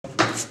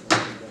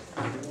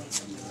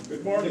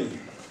Good morning.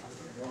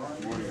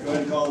 I'm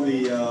going to call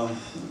the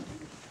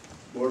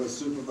Board of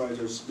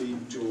Supervisors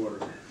meeting to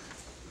order.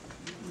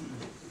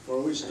 Before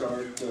we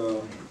start,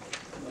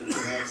 I'd like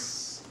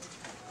to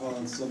call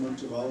on someone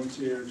to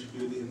volunteer to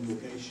do the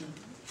invocation.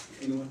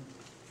 Anyone?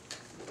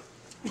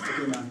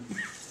 Okay, man.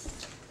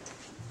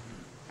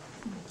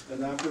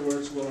 And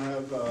afterwards we'll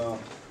have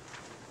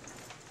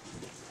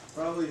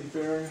probably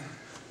Fair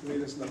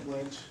lead us in the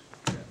pledge.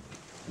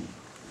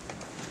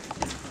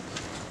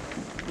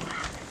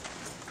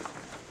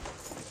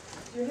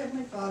 Dear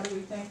Heavenly Father, we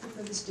thank you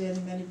for this day and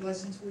the many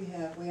blessings we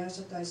have. We ask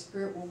that thy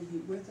Spirit will be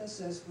with us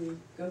as we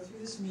go through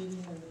this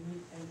meeting and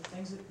the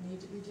things that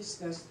need to be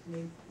discussed,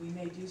 we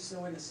may do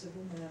so in a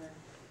civil manner.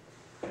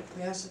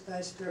 We ask that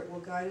thy Spirit will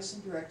guide us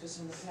and direct us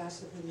in the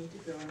path that we need to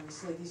go, and we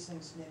say these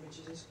things in the name of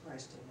Jesus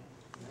Christ.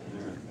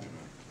 Amen.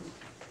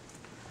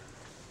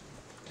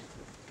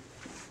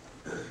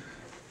 Amen.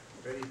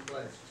 Ready,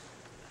 pledge.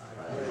 I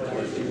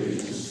pledge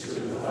allegiance to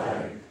the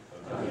flag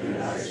of the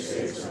United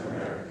States of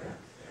America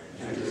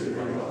and to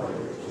the republic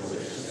for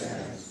which it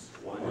stands,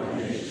 one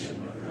nation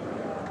under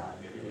God,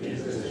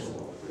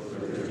 indivisible, with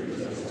liberty and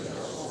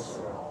justice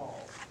for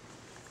all.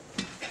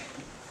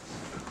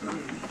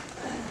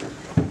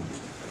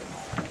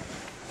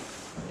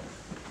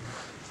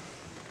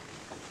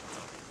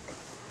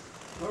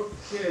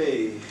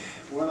 Okay,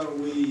 why don't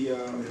we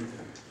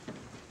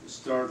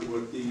start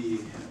with the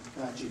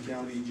Apache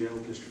County Jail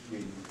District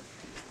meeting.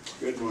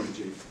 Good morning,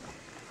 Chief.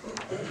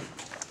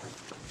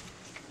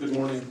 Good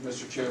morning,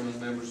 Mr. Chairman,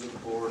 members of the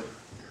board.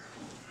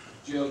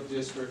 Jail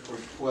District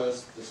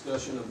requests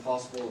discussion and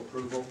possible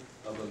approval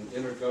of an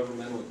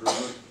intergovernmental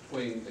agreement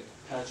between the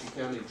Apache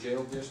County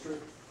Jail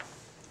District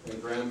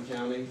and Graham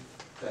County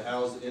to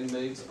house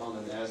inmates on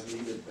an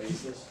as-needed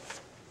basis.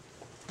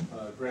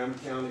 Graham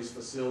County's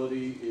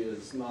facility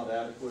is not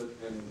adequate,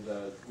 and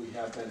we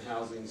have been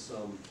housing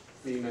some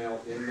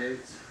female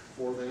inmates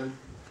for them.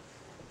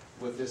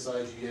 With this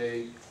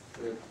IGA,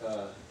 it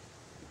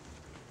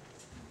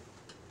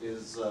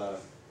is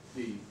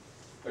the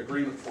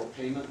agreement for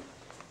payment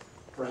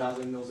for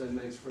housing those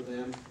inmates for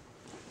them,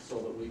 so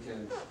that we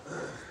can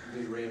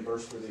be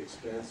reimbursed for the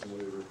expense, and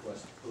we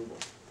request approval.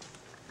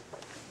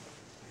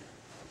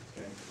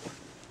 Okay.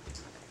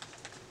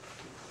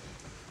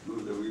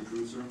 Move that we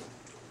approve, sir.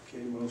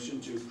 Okay, motion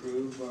to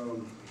approve.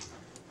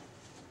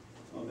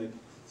 I'll make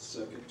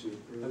second to I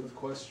have a approve.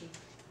 question.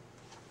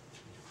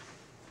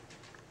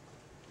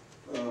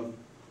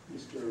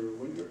 Mr.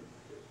 Winger,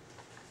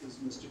 is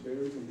Mr.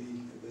 Barry going to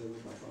be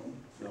available by phone?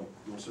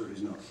 No, sir,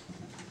 he's not.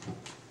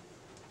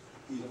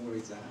 You know where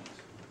he's at?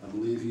 I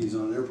believe he's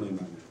on an airplane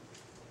right now.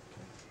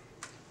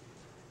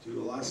 To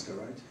Alaska,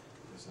 right?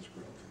 Yes, that's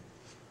correct.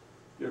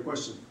 Your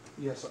question?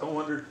 Yes, I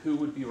wondered who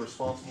would be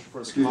responsible for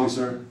the Excuse me, cost.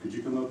 sir. Could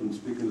you come up and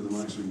speak into the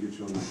mic so we can get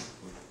you on the...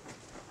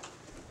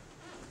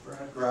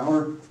 Brad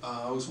Grauer.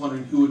 I was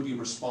wondering who would be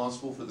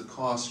responsible for the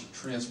cost of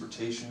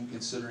transportation,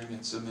 considering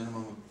it's a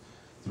minimum of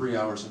 3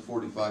 hours and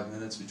 45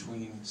 minutes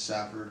between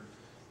Safford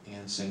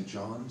and St.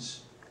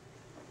 John's.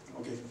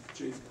 Okay,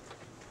 Chief.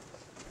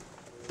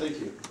 Thank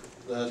you.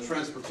 The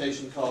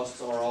transportation costs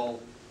are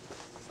all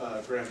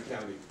Graham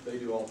County. They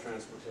do all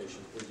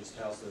transportation. We just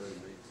house their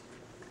inmates.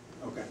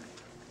 Okay.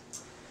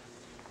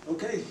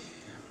 Okay.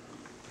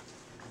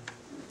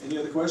 Any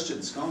other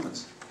questions,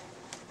 comments?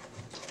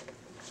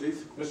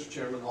 Chief? Mr.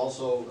 Chairman,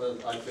 also,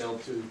 I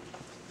failed to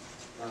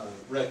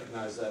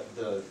recognize that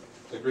the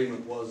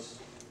agreement was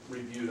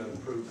reviewed and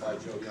approved by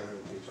Joe Young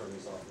at the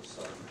Attorney's Office.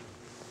 So.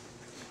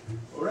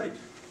 All right.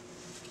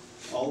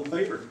 All in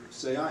favor,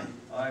 say aye.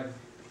 Aye.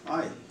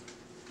 Aye.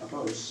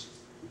 Opposed?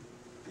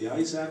 The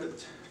ayes have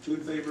it. 2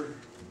 in favor,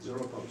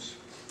 0 opposed.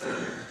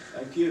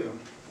 Thank you.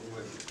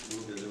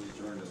 Move that we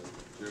adjourn the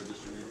Jail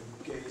District meeting.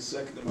 Okay,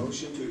 second the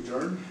motion to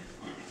adjourn.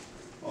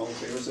 All in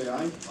favor, say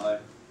aye. Aye.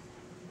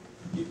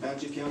 The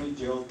Apache County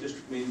Jail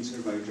District meeting is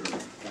hereby adjourned.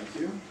 Thank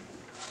you.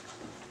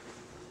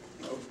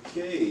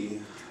 Okay.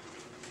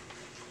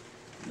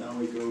 Now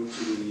we go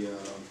to the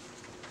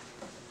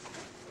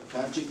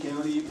Apache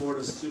County Board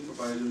of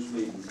Supervisors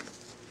meeting.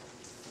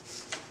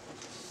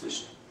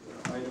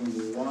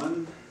 Item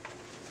 1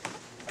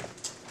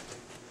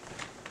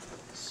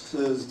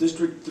 says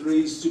District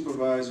 3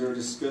 Supervisor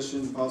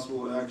discussion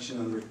possible action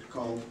on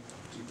recall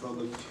to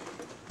public.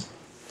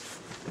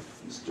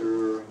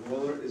 Mr.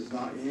 Willard is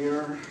not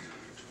here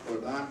for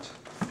that.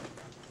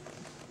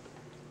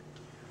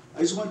 I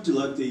just want to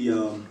let the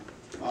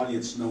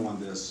audience know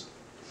on this.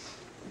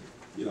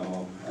 You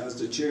know, as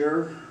the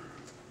chair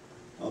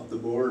of the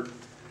board,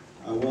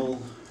 I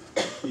will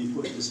be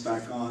putting this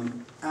back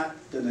on at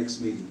the next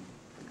meeting.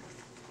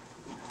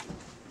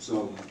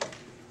 So,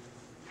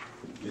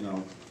 you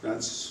know,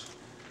 that's,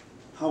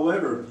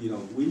 however, you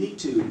know, we need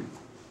to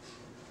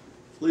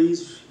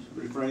please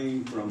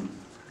refrain from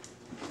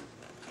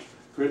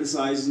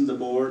criticizing the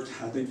board.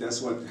 I think that's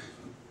what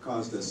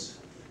caused us,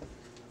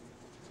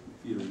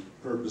 you know,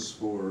 purpose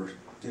for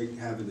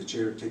having the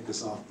chair take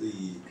this off the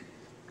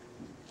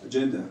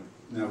agenda.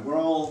 Now, we're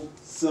all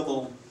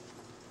civil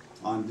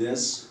on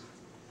this,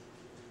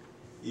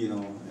 you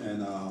know,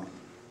 and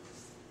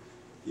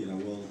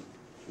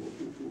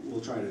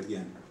we'll try it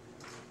again.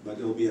 But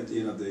it'll be at the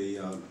end of the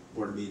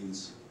board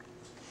meetings.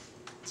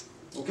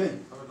 Okay.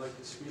 I would like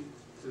to speak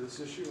to this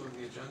issue on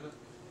the agenda.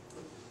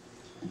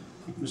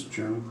 Mr.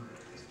 Chairman,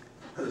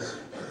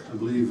 I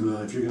believe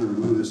if you're going to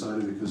remove this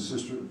item because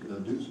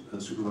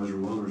Supervisor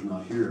Weller is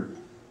not here,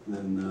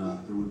 then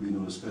there would be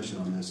no discussion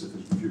on this if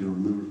you're going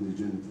to remove it from the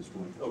agenda at this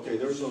point. Okay,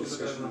 there's no Should have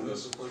discussion been on removed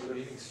this. before the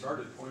meeting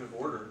started. Point of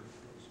order.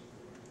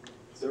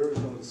 There is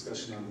no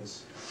discussion on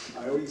this.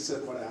 I already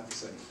said what I have to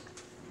say.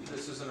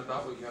 This isn't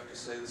about what you have to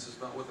say. This is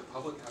about what the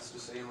public has to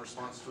say in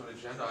response to an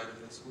agenda item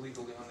that's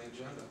legally on the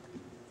agenda.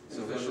 It's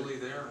And what officially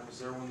there and was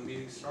there when the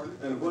meeting started.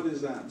 And what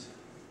is that?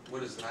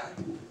 What is that?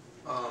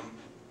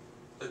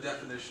 The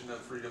definition of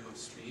freedom of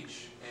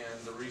speech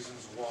and the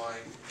reasons why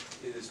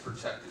it is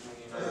protected in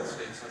the United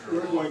States under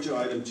We're law. going to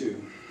item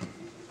 2.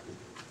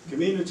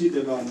 Community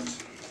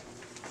development.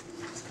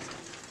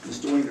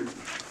 Mr. Winger.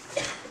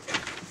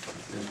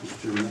 Yes,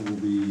 Mr. Chairman, that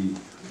will be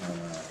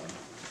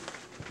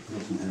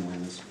Milton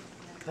handling this.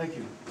 Thank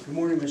you. Good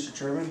morning, Mr.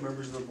 Chairman,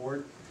 members of the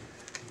board.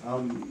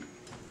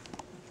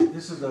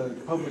 This is a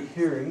public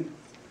hearing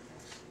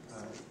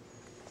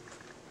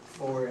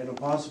for a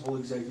possible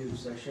executive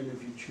session,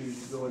 if you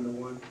choose to go into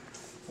one,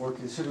 for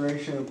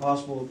consideration and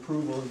possible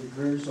approval of the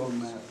Greer Zone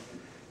map,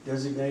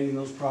 designating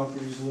those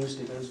properties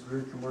listed as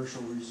Greer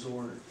Commercial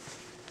Resort.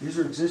 These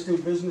are existing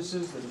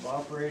businesses that have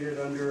operated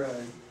under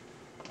a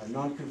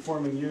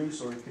non-conforming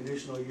use or a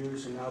conditional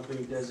use and now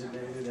being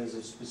designated as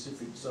a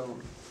specific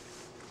zone.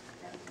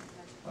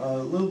 A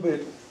little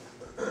bit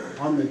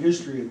on the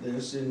history of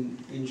this.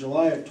 In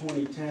July of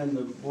 2010,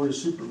 the Board of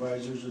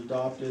Supervisors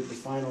adopted the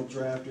final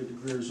draft of the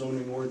Greer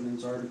Zoning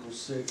Ordinance, Article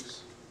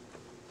 6.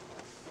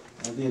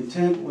 The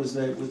intent was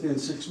that within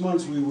 6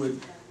 months we would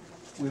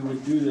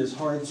do this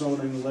hard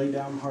zoning, lay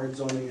down hard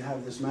zoning, and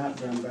have this map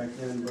done back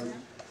then,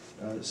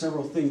 but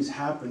several things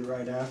happened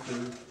right after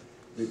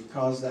that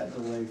caused that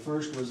delay.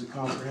 First was a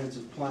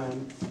comprehensive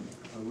plan.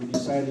 We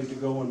decided to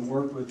go and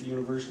work with the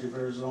University of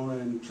Arizona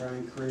and try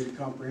and create a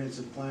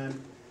comprehensive plan.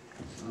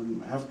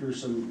 After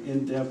some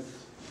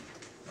in-depth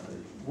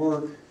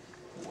work,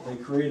 they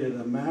created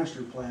a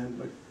master plan,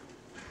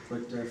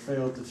 but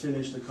failed to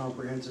finish the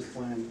comprehensive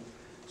plan.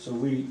 So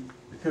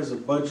because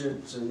of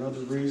budgets and other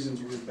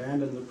reasons, we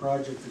abandoned the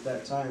project at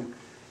that time.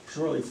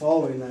 Shortly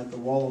following that, the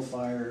wall of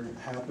fire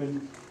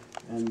happened,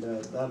 and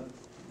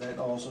that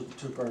also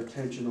took our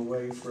attention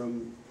away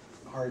from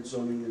hard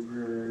zoning the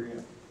Greer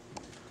area.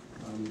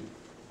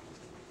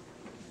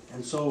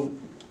 And so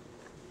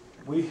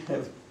we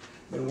have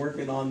been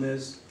working on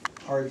this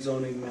hard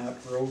zoning map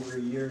for over a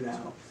year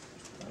now.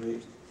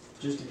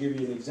 Just to give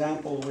you an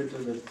example, went to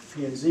the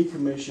P&Z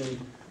Commission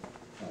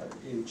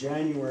in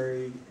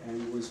January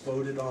and was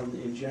voted on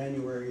in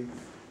January.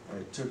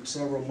 It took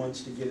several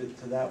months to get it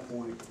to that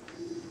point.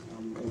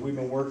 And we've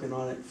been working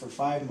on it for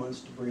 5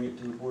 months to bring it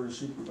to the Board of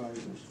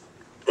Supervisors.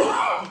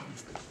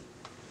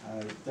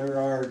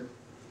 There's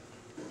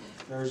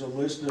a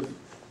list of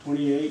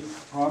 28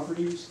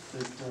 properties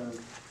that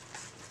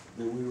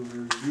we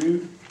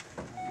reviewed.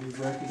 We've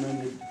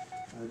recommended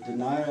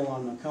denial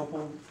on a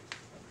couple,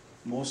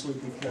 mostly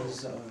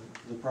because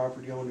the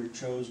property owner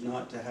chose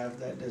not to have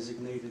that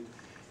designated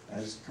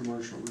as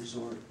commercial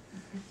resort.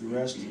 The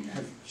rest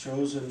have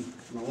chosen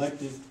and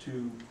elected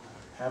to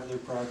have their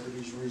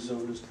properties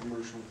rezoned as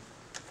commercial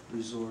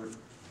resort.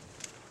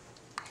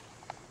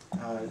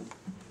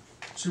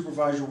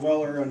 Supervisor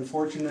Weller,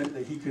 unfortunate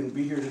that he couldn't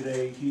be here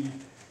today. He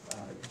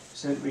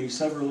sent me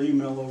several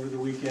emails over the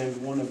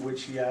weekend, one of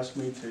which he asked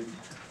me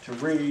to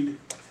read.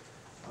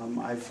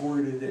 I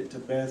forwarded it to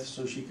Beth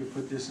so she could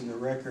put this in the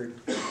record.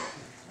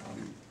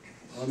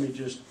 Let me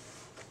just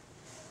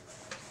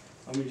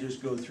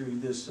go through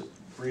this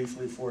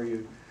briefly for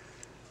you.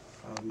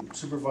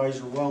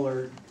 Supervisor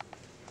Weller,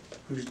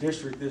 whose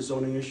district this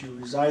zoning issue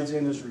resides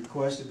in, has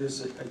requested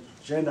this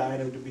agenda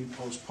item to be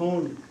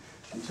postponed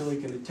until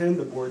he can attend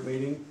the board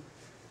meeting.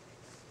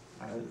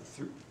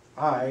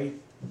 I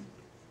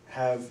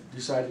have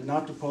decided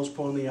not to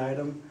postpone the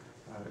item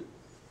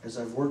as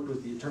I've worked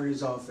with the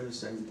attorney's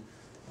office and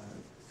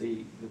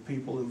the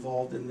people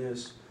involved in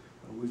this.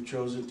 We've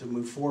chosen to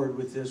move forward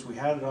with this. We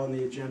had it on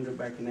the agenda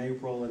back in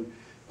April and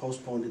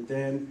postponed it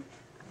then.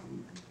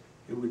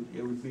 It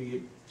would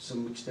be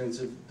some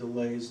extensive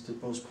delays to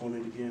postpone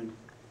it again.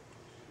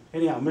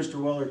 Anyhow, Mr.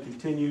 Weller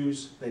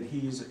continues that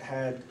he's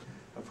had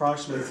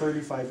approximately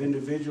 35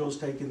 individuals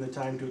taking the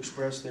time to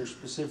express their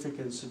specific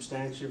and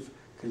substantive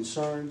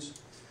concerns.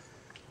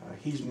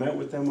 He's met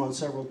with them on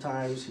several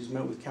times. He's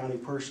met with county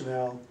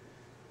personnel.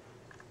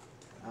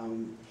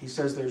 He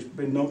says there's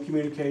been no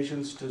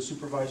communications to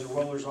Supervisor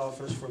Weller's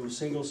office from a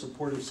single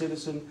supportive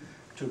citizen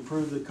to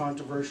approve the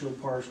controversial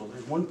parcel.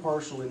 There's one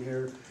parcel in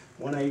here,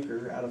 1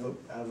 acre out of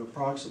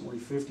approximately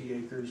 50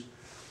 acres,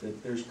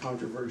 that there's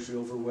controversy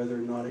over whether or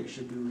not it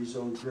should be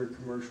rezoned for a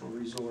commercial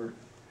resort.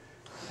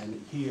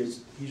 And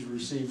he's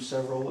received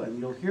several, and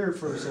you'll hear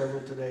from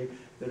several today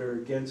that are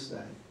against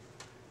that.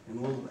 And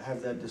we'll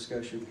have that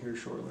discussion here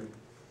shortly.